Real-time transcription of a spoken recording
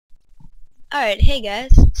Alright, hey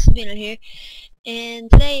guys, Sabino here,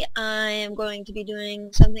 and today I am going to be doing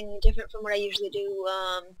something different from what I usually do,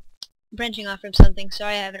 branching off from something.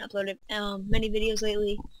 Sorry I haven't uploaded many videos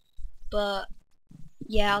lately, but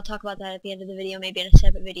yeah, I'll talk about that at the end of the video, maybe in a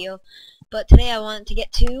separate video. But today I want to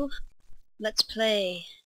get to Let's Play.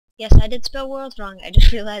 Yes, I did spell world wrong, I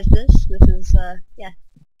just realized this. This is, yeah,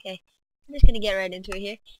 okay. I'm just gonna get right into it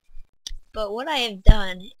here. But what I have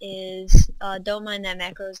done is, don't mind that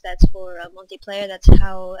macros, that's for multiplayer. That's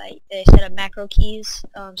how I set up macro keys,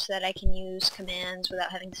 so that I can use commands without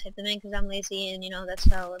having to type them in, because I'm lazy and, you know, that's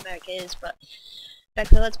how America is. But back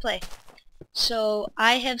to Let's Play. So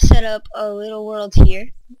I have set up a little world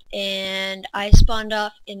here, and I spawned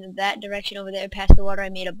off in that direction over there past the water. I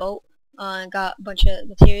made a boat, got a bunch of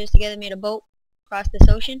materials together, made a boat, crossed this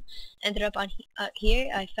ocean, ended up on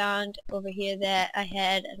here. I found over here that I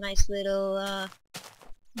had a nice little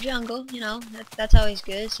jungle, you know, that's always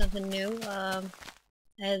good, something new. I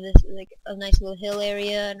have this, like, a nice little hill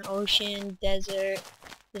area, an ocean, desert,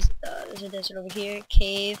 there's a desert over here,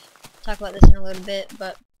 cave. Talk about this in a little bit,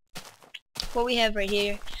 but what we have right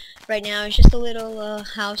here, right now, is just a little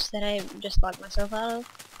house that I just locked myself out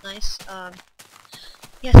of. Nice.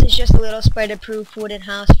 Yes, it's just a little spider-proof wooden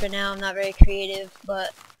house for now. I'm not very creative,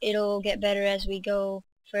 but it'll get better as we go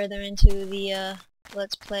further into the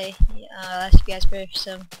Let's Play. I'll ask you guys for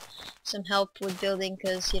some help with building,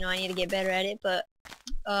 because, you know, I need to get better at it. But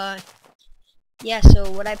yeah,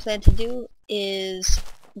 so what I plan to do is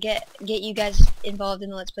get you guys involved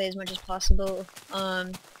in the Let's Play as much as possible.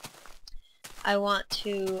 I want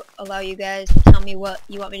to allow you guys to tell me what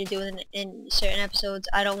you want me to do in certain episodes.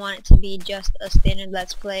 I don't want it to be just a standard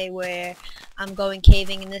Let's Play where I'm going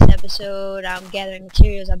caving in this episode, I'm gathering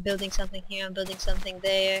materials, I'm building something here, I'm building something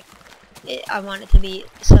there. I want it to be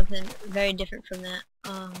something very different from that.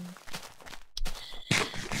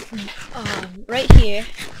 Right here,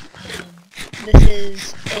 this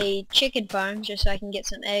is a chicken farm, just so I can get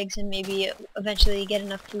some eggs and maybe eventually get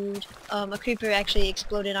enough food. A creeper actually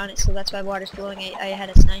exploded on it, so that's why water's flowing. I had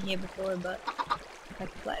a sign here before, but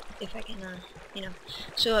if I can, you know.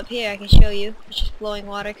 So up here I can show you, it's just flowing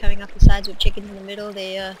water coming off the sides with chickens in the middle.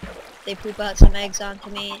 They poop out some eggs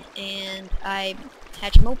onto me, and I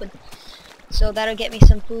hatch them open. So that'll get me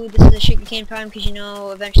some food. This is a sugarcane farm, because, you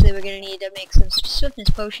know, eventually we're going to need to make some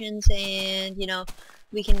swiftness potions, and, you know,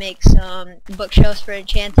 we can make some bookshelves for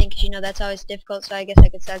enchanting, because, you know, that's always difficult, so I guess I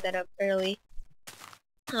could start that up early.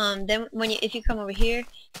 Then if you come over here,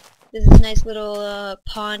 there's this nice little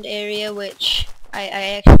pond area, which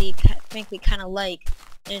I actually frankly kind of like,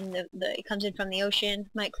 and it comes in from the ocean.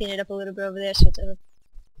 Might clean it up a little bit over there, so it's a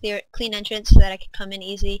clean entrance, so that I can come in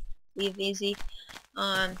easy, leave easy.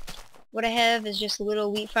 What I have is just a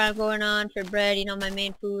little wheat farm going on for bread, you know, my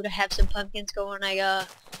main food. I have some pumpkins going. I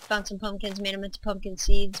found some pumpkins, made them into pumpkin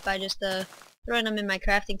seeds by just throwing them in my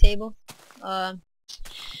crafting table.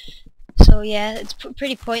 So yeah, it's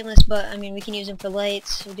pretty pointless, but I mean, we can use them for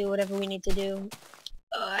lights, or do whatever we need to do.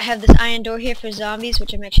 I have this iron door here for zombies,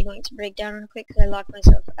 which I'm actually going to break down real quick, because I locked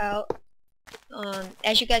myself out.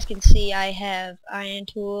 As you guys can see, I have iron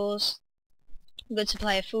tools, good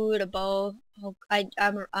supply of food, a bow.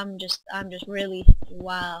 I'm just really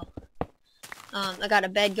wow. I got a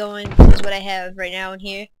bed going. This is what I have right now in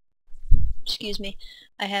here. Excuse me.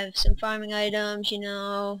 I have some farming items, you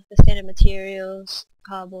know, the standard materials.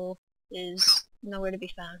 Cobble is nowhere to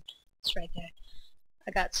be found. It's right there.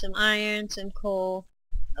 I got some iron, some coal,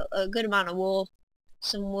 a good amount of wool,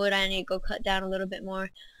 some wood. I need to go cut down a little bit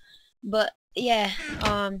more. But yeah,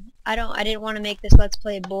 I didn't want to make this Let's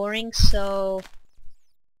Play boring, so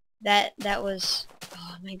that was,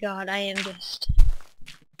 oh my god, I am just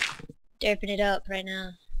derping it up right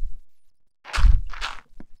now.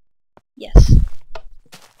 Yes.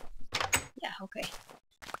 Yeah, okay.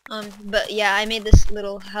 But yeah, I made this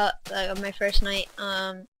little hut on my first night,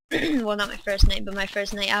 well, not my first night, but my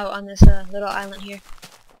first night out on this little island here.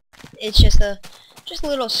 It's just a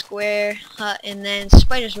little square hut, and then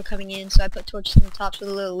spiders were coming in, so I put torches on the tops with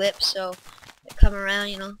a little lip, so they come around,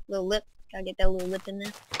 you know, little lip. Gotta get that little lip in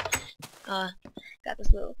there. Got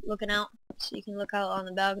this little looking out, so you can look out on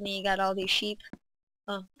the balcony. You got all these sheep.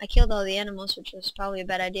 I killed all the animals, which was probably a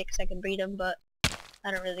bad idea, because I can breed them, but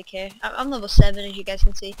I don't really care. I'm level 7, as you guys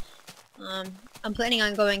can see. I'm planning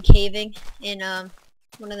on going caving in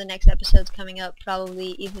one of the next episodes coming up, probably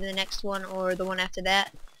either the next one or the one after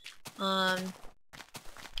that.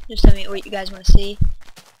 Just tell me what you guys want to see.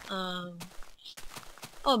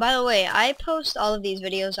 Oh, by the way, I post all of these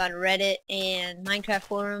videos on Reddit and Minecraft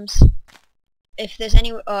forums. if there's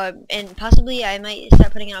any, and possibly I might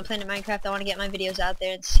start putting it on Planet Minecraft. I want to get my videos out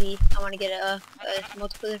there and see. I want to get a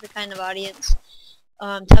multiple different kind of audience.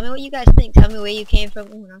 Tell me what you guys think. Tell me where you came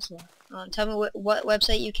from. Ooh, that's tell me what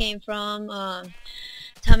website you came from.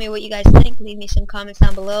 Tell me what you guys think. Leave me some comments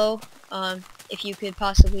down below. If you could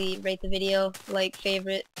possibly rate the video, like,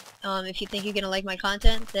 favorite. If you think you're gonna like my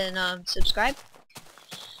content, then subscribe.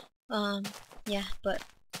 Yeah, but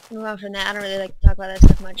move on from that. I don't really like to talk about that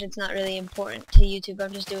stuff much. It's not really important to YouTube.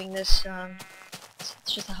 I'm just doing this. It's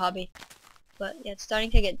just a hobby. But yeah, it's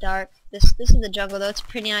starting to get dark. This is the jungle though. It's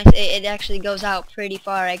pretty nice. It actually goes out pretty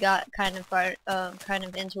far. I got kind of far, kind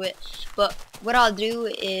of into it. But what I'll do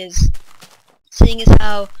is, seeing as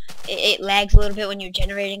how it lags a little bit when you're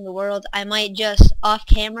generating the world, I might just off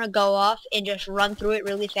camera go off and just run through it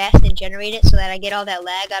really fast and generate it so that I get all that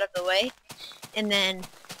lag out of the way. And then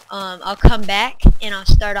I'll come back and I'll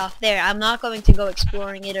start off there. I'm not going to go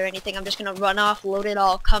exploring it or anything. I'm just going to run off, load it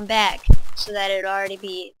all, come back, so that it'll already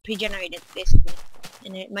be pre-generated, basically.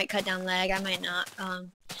 And it might cut down lag, I might not.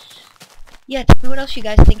 Yeah, tell me what else you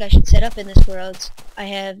guys think I should set up in this world. I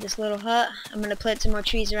have this little hut. I'm going to plant some more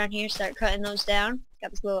trees around here, start cutting those down.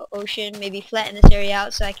 Got this little ocean, maybe flatten this area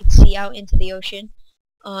out so I can see out into the ocean.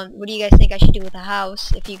 What do you guys think I should do with the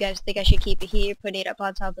house? If you guys think I should keep it here, put it up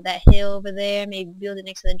on top of that hill over there, maybe build it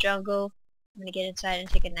next to the jungle. I'm gonna get inside and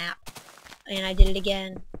take a nap. And I did it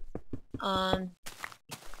again.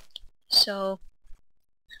 So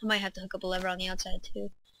I might have to hook up a lever on the outside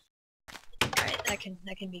too. Alright, that can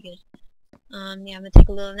be good. Yeah, I'm gonna take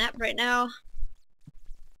a little nap right now.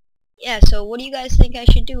 Yeah, so what do you guys think I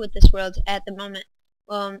should do with this world at the moment?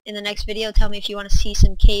 In the next video, tell me if you want to see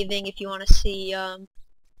some caving, if you want to see,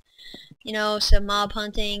 you know, some mob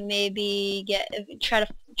hunting, maybe try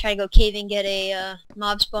to go caving, get a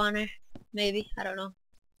mob spawner, maybe, I don't know.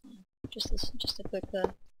 Just a quick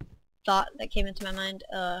thought that came into my mind.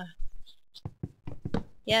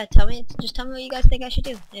 Yeah, just tell me what you guys think I should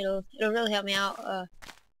do. It'll really help me out.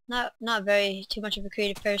 Not very too much of a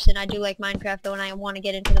creative person. I do like Minecraft though, and I want to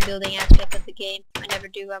get into the building aspect of the game. I never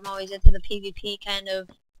do. I'm always into the PvP kind of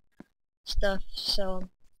stuff. So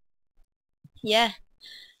yeah.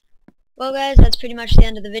 Well guys, that's pretty much the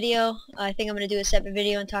end of the video. I think I'm going to do a separate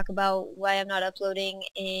video and talk about why I'm not uploading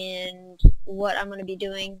and what I'm going to be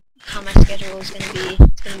doing, how my schedule is going to be.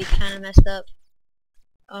 It's going to be kind of messed up.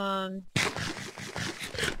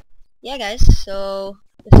 Yeah guys, so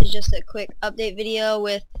this is just a quick update video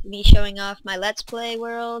with me showing off my Let's Play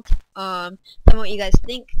world. Tell me what you guys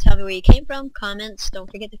think. Tell me where you came from. Comments. Don't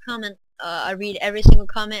forget to comment. I read every single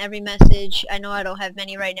comment, every message. I know I don't have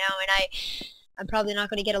many right now, and I'm probably not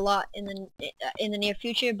going to get a lot in the near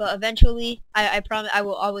future, but eventually, I promise I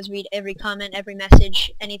will always read every comment, every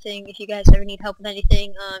message, anything. If you guys ever need help with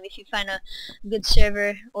anything, if you find a good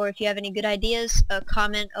server, or if you have any good ideas, a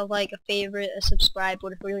comment, a like, a favorite, a subscribe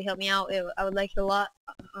would really help me out. I would like it a lot.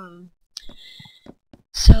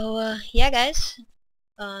 So yeah guys,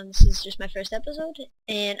 this is just my first episode,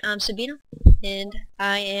 and I'm Sabino, and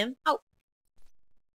I am out.